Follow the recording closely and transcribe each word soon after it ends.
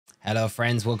Hello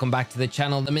friends, welcome back to the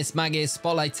channel. The Mismagius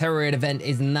Spotlight Tera event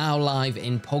is now live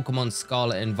in Pokemon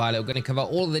Scarlet and Violet. We're going to cover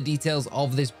all of the details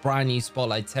of this brand new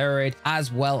Spotlight Tera,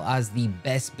 as well as the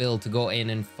best build to go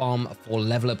in and farm for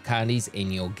level up candies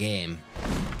in your game.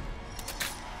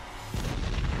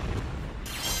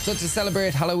 So to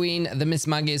celebrate Halloween, the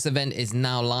Mismagius event is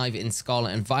now live in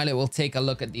Scarlet and Violet. We'll take a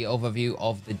look at the overview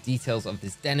of the details of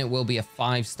this den. It will be a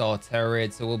 5-star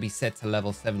Tera, so it will be set to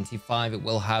level 75. It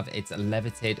will have its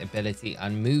Levitate ability,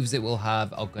 and moves it will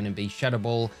have are going to be Shadow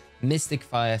Ball, Mystic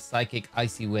Fire, Psychic,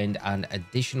 Icy Wind, and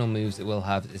additional moves it will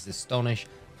have is Astonish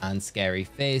and Scary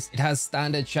Face. It has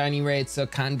standard shiny rates, so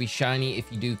it can be shiny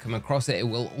if you do come across it. It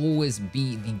will always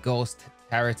be the Ghost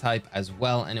Tera type as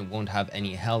well, and it won't have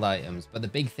any held items. But the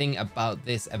big thing about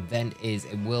this event is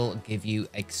it will give you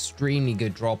extremely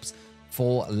good drops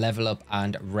for level up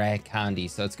and rare candy.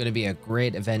 So it's going to be a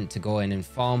great event to go in and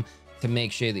farm to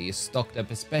make sure that you're stocked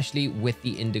up, especially with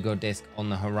the Indigo disc on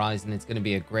the horizon. It's going to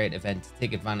be a great event to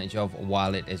take advantage of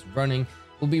while it is running.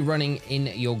 We'll be running in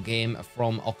your game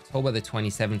from October the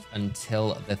 27th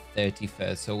until the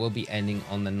 31st, so we'll be ending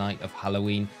on the night of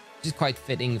Halloween, which is quite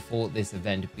fitting for this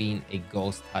event being a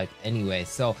ghost type anyway.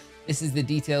 So this is the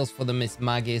details for the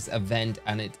Mismagius event,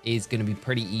 and it is going to be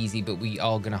pretty easy, but we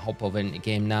are going to hop over into the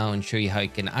game now and show you how you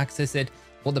can access it,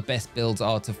 what the best builds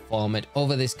are to farm it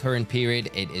over this current period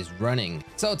it is running.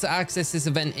 So to access this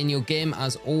event in your game,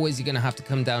 as always, you're going to have to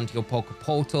come down to your Poke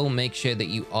Portal. Make sure that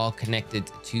you are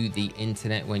connected to the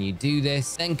internet when you do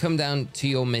this. Then come down to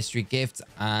your mystery gifts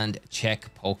and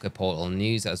check Poke Portal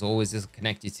news. As always, this will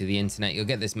connect you to the internet. You'll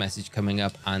get this message coming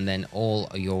up, and then all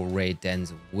your raid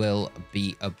dens will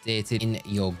be updated in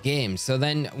your game. So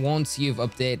then once you've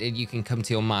updated, you can come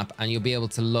to your map and you'll be able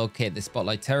to locate the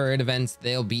Spotlight Tera events.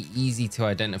 They'll be easy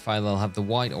to identify. They'll have the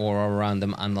white aura around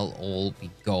them, and they'll all be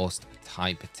ghost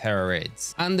type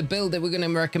Terrarids. And the build that we're going to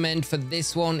recommend for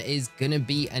this one is going to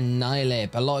be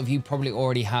Annihilape. A lot of you probably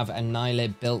already have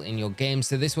Annihilape built in your game,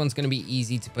 so this one's going to be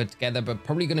easy to put together, but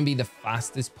probably going to be the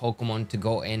fastest Pokemon to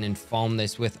go in and farm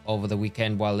this with over the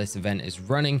weekend while this event is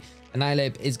running.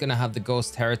 Annihilape is going to have the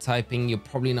Ghost Tera typing. You're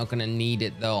probably not going to need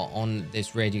it though on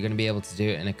this raid. You're going to be able to do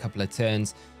it in a couple of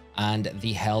turns. And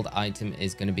the held item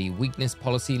is going to be Weakness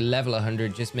Policy, level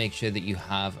 100. Just make sure that you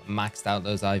have maxed out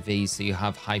those IVs, so you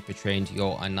have hyper trained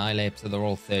your Annihilape, so they're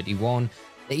all 31.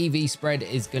 The EV spread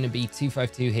is going to be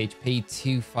 252 HP,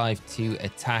 252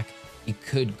 attack. You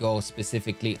could go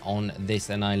specifically on this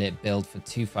Annihilape build for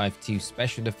 252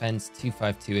 special defense,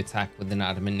 252 attack with an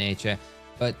Adamant Nature,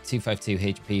 but 252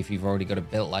 HP, if you've already got a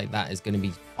build like that, is going to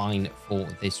be fine for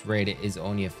this raid. It is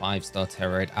only a 5-star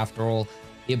Tera after all.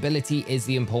 The ability is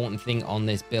the important thing on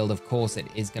this build. Of course, it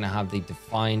is going to have the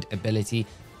Defiant ability,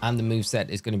 and the moveset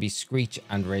is going to be Screech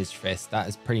and Raised Fist. That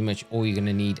is pretty much all you're going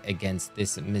to need against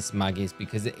this Mismagius,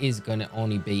 because it is going to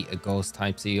only be a ghost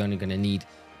type, so you're only going to need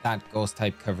that ghost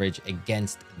type coverage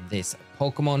against this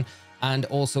Pokemon. And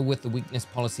also with the weakness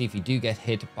policy, if you do get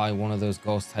hit by one of those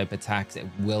ghost type attacks, it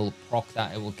will proc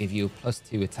that. It will give you a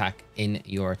 +2 attack in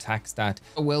your attack stat.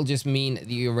 It will just mean that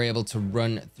you're able to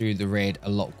run through the raid a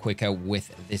lot quicker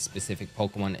with this specific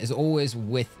Pokemon. As always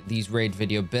with these raid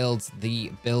video builds,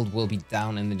 the build will be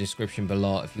down in the description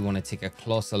below if you want to take a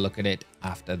closer look at it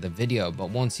after the video. But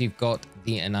once you've got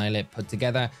the Annihilape put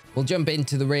together, we'll jump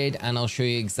into the raid and I'll show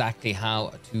you exactly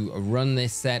how to run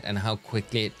this set and how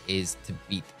quickly it is to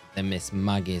beat the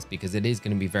Mismagius, because it is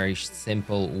going to be very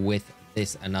simple with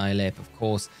this Annihilape. Of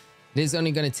course, it is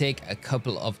only going to take a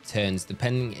couple of turns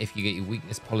depending if you get your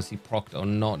weakness policy procced or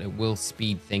not. It will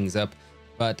speed things up,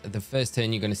 but the first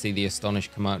turn you're going to see the Astonish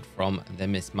come out from the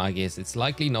Mismagius. It's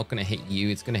likely not going to hit you.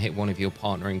 It's going to hit one of your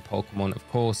partnering Pokemon, of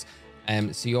course.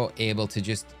 So you're able to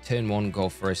just turn one, go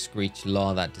for a Screech,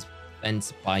 lower that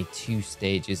defense by 2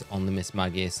 stages on the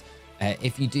Mismagius.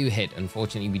 If you do hit,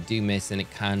 unfortunately we do miss, and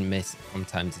it can miss from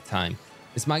time to time.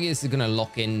 Mismagius is going to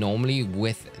lock in normally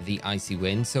with the Icy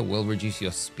Wind, so it will reduce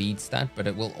your speed stat, but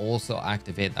it will also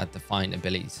activate that Defiant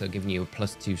ability, so giving you a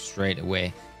 +2 straight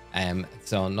away.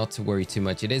 So not to worry too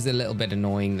much. It is a little bit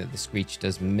annoying that the Screech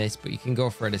does miss, but you can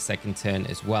go for it a second turn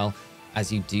as well,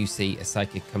 as you do see a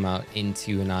Psychic come out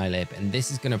into Annihilape, and this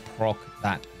is going to proc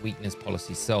that weakness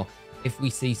policy. So if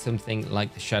we see something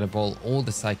like the Shadow Ball or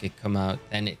the Psychic come out,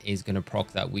 then it is going to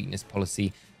proc that weakness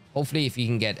policy. Hopefully, if you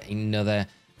can get another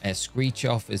Screech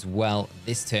off as well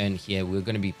this turn here, we're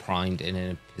going to be primed in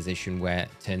a position where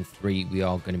turn 3 we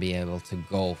are going to be able to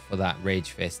go for that Rage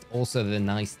Fist. Also, the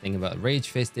nice thing about Rage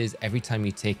Fist is every time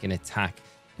you take an attack,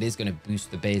 it is going to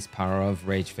boost the base power of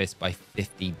Rage Fist by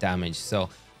 50 damage. So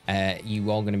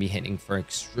you are going to be hitting for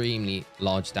extremely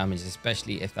large damage,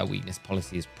 especially if that weakness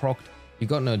policy is procced. you've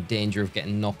got no danger of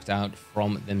getting knocked out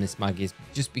from the Mismagius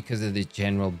just because of the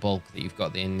general bulk that you've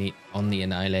got on the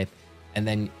Annihilape. And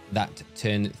then that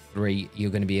turn 3,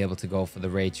 you're going to be able to go for the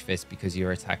Rage Fist because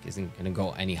your attack isn't going to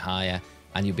go any higher,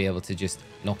 and you'll be able to just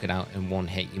knock it out in one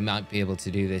hit. You might be able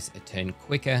to do this a turn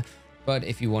quicker, but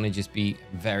if you want to just be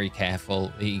very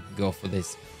careful, you can go for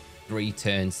this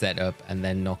 3-turn setup and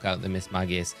then knock out the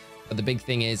Mismagius. But the big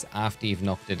thing is, after you've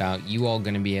knocked it out, you are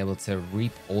going to be able to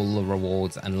reap all the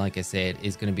rewards, and like I said,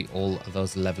 it's going to be all of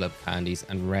those level up candies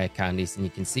and rare candies. And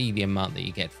you can see the amount that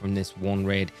you get from this one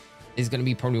raid is going to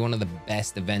be probably one of the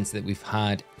best events that we've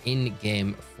had in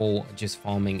game for just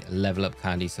farming level up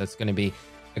candies. So it's going to be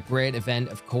a great event.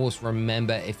 Of course,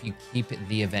 remember, if you keep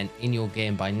the event in your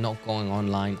game by not going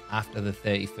online after the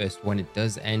 31st when it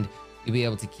does end, you'll be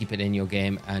able to keep it in your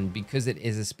game. And because it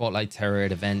is a Spotlight Tera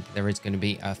event, there is going to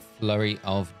be a flurry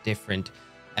of different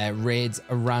raids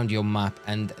around your map,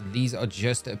 and these are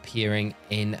just appearing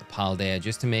in Paldea,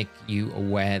 just to make you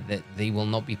aware that they will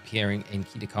not be appearing in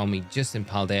Kitakami, just in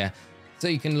Paldea. So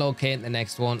you can locate the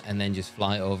next one and then just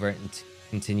fly over it and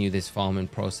continue this farming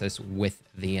process with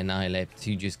the Annihilape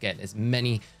to just get as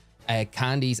many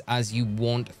candies as you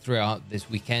want throughout this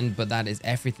weekend. But that is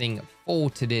everything for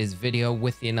today's video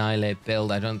with the Annihilape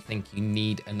build. I don't think you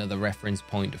need another reference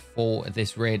point for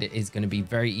this raid. It is going to be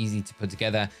very easy to put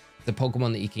together. The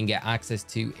Pokemon that you can get access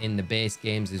to in the base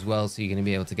games as well, so you're going to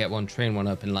be able to get one, train one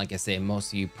up, and like I say,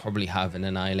 most of you probably have an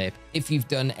Annihilape. If you've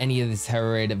done any of the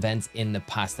Tera raid events in the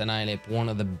past, Annihilape, one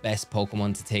of the best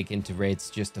Pokemon to take into raids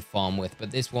just to farm with.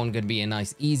 But this one going to be a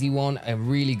nice easy one, a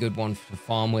really good one to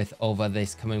farm with over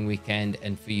this coming weekend,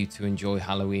 and for you to enjoy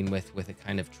Halloween with a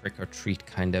kind of trick or treat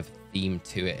kind of theme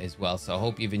to it as well. So I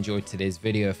hope you've enjoyed today's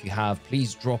video. If you have,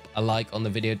 please drop a like on the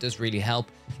video. It does really help.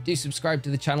 Do subscribe to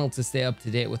the channel to stay up to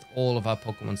date with all of our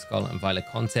Pokemon Scarlet and Violet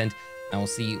content. And I will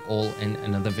see you all in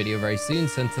another video very soon.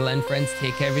 So until then, friends,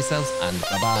 take care of yourselves, and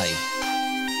bye-bye.